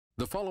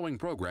The following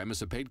program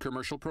is a paid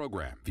commercial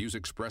program. Views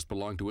expressed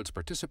belong to its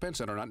participants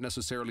and are not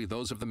necessarily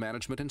those of the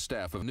management and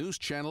staff of News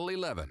Channel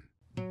 11.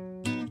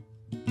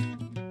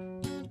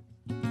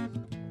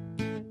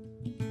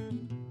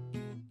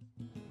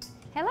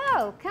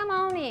 Hello, come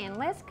on in.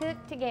 Let's cook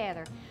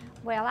together.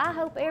 Well, I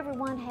hope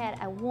everyone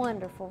had a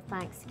wonderful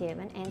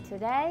Thanksgiving, and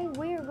today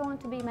we are going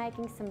to be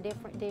making some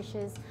different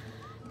dishes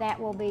that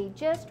will be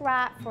just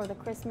right for the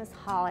Christmas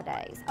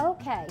holidays.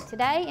 Okay,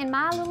 today in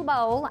my little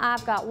bowl,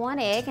 I've got 1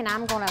 egg, and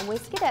I'm going to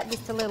whisk it up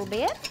just a little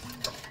bit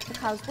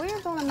because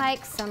we're going to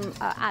make some,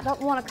 I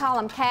don't want to call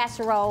them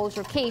casseroles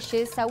or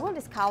quiches, so we'll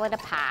just call it a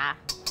pie.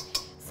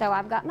 So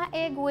I've got my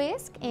egg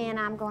whisk, and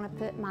I'm going to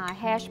put my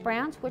hash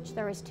browns, which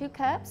there is 2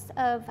 cups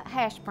of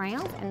hash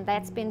browns, and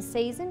that's been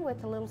seasoned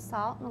with a little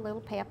salt and a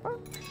little pepper.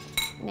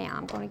 Now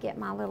I'm going to get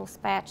my little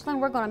spatula,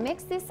 and we're going to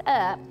mix this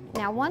up.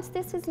 Now once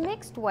this is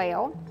mixed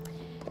well,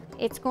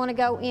 it's going to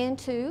go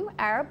into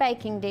our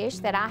baking dish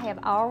that I have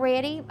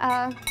already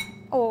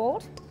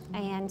oiled,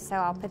 and so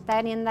I'll put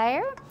that in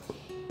there,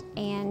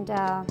 and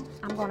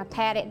I'm going to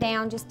pat it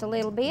down just a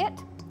little bit,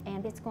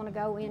 and it's going to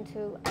go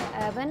into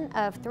an oven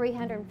of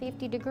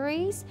 350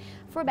 degrees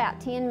for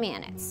about 10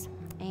 minutes.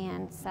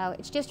 And so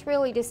it's just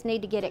really just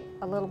need to get it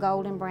a little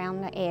golden brown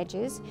on the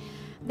edges.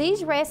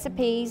 These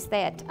recipes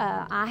that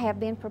I have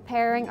been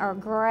preparing are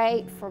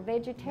great for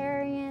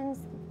vegetarians,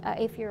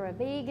 if you're a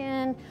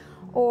vegan,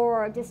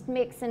 or just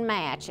mix and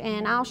match.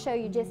 And I'll show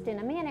you just in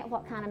a minute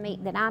what kind of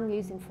meat that I'm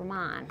using for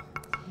mine.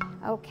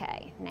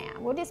 Okay, now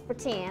we'll just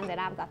pretend that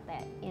I've got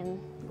that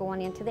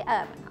going into the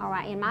oven. All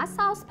right, in my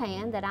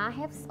saucepan that I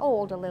have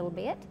oiled a little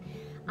bit,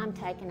 I'm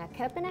taking 1.5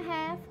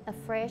 cups of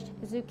fresh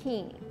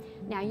zucchini.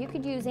 Now you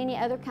could use any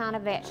other kind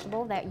of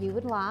vegetable that you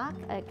would like.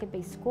 It could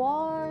be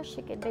squash,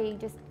 it could be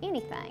just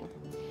anything.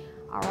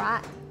 All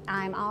right,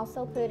 I'm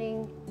also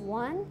putting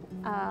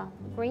 1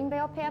 green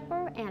bell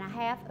pepper and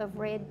 1/2 of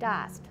red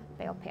diced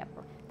bell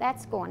pepper.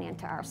 That's going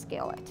into our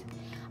skillet.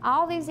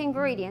 All these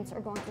ingredients are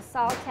going to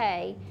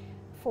saute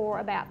for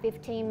about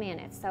 15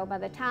 minutes. So by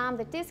the time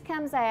that this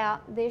comes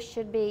out, this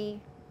should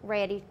be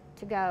ready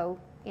to go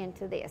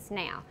into this.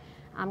 Now,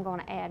 I'm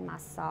going to add my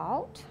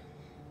salt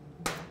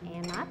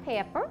and my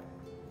pepper.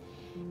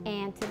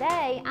 And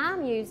today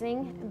I'm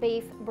using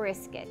beef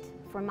brisket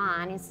for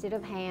mine instead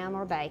of ham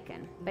or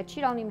bacon. But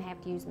you don't even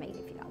have to use meat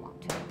if you don't want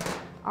to.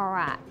 All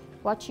right,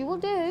 what you will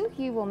do,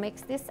 you will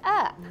mix this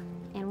up.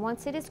 And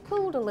once it is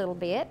cooled a little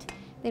bit,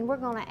 then we're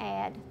going to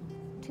add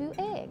 2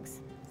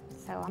 eggs.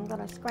 So I'm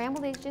going to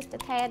scramble these just a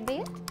tad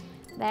bit.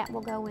 That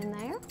will go in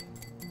there.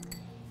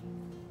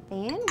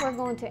 Then we're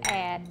going to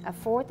add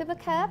 1/4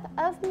 cup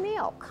of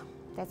milk.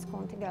 That's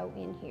going to go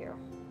in here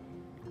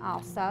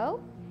also.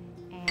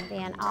 And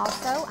then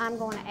also I'm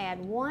going to add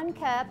 1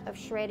 cup of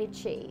shredded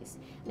cheese.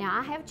 Now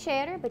I have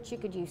cheddar, but you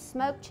could use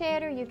smoked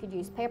cheddar, you could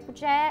use pepper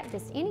jack,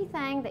 just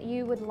anything that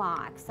you would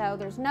like. So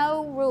there's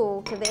no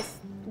rule to this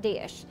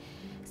dish.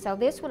 So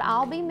this would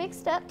all be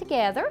mixed up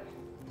together,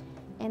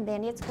 and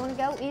then it's going to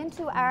go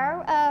into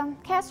our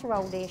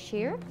casserole dish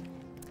here.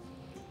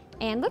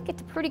 And look at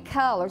the pretty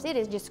colors. It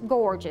is just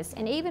gorgeous,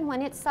 and even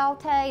when it's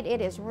sauteed, it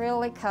is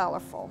really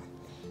colorful.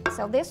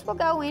 So this will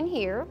go in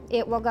here.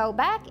 It will go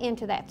back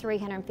into that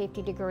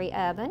 350 degree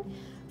oven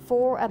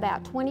for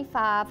about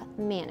 25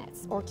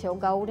 minutes or till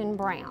golden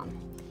brown.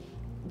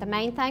 The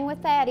main thing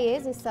with that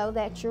is so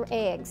that your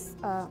eggs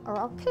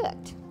are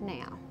cooked.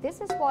 Now,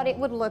 this is what it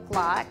would look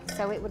like,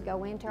 so it would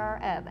go into our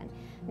oven.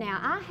 Now,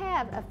 I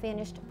have a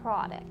finished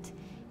product.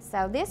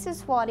 So this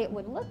is what it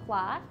would look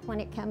like when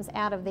it comes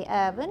out of the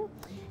oven.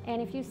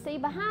 And if you see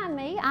behind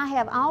me, I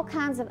have all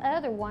kinds of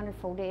other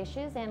wonderful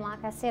dishes. And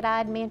like I said, I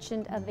had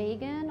mentioned a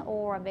vegan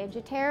or a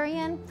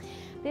vegetarian.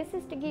 This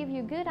is to give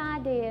you good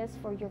ideas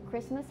for your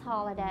Christmas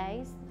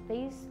holidays.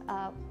 These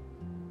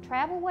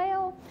travel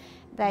well.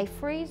 They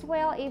freeze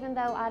well, even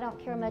though I don't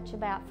care much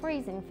about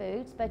freezing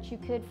foods, but you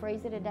could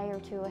freeze it a day or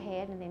 2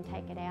 ahead and then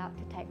take it out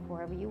to take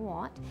wherever you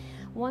want.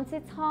 Once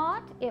it's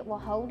hot, it will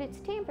hold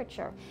its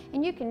temperature,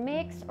 and you can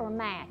mix or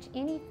match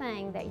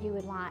anything that you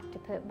would like to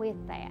put with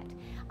that.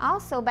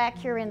 Also back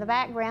here in the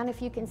background,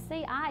 if you can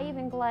see, I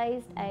even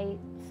glazed a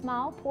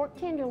small pork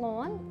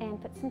tenderloin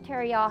and put some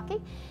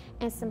teriyaki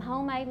and some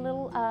homemade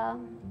little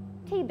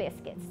tea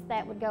biscuits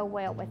that would go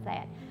well with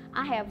that.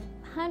 I have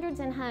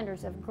hundreds and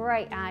hundreds of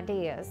great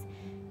ideas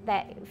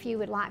that if you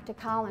would like to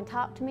call and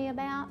talk to me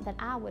about, that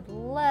I would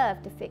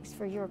love to fix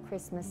for your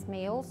Christmas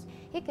meals.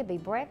 It could be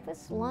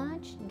breakfast,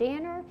 lunch,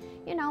 dinner,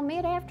 you know,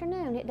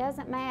 mid-afternoon, it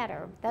doesn't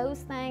matter.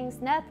 Those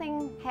things,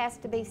 nothing has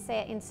to be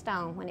set in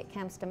stone when it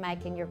comes to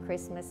making your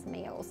Christmas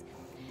meals.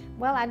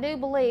 Well, I do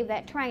believe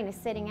that train is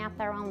sitting out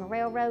there on the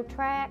railroad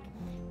track.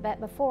 But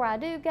before I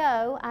do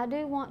go, I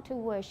do want to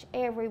wish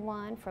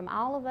everyone, from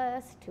all of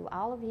us to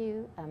all of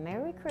you, a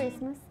Merry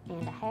Christmas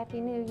and a Happy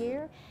New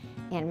Year,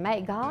 and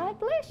may God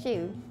bless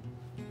you.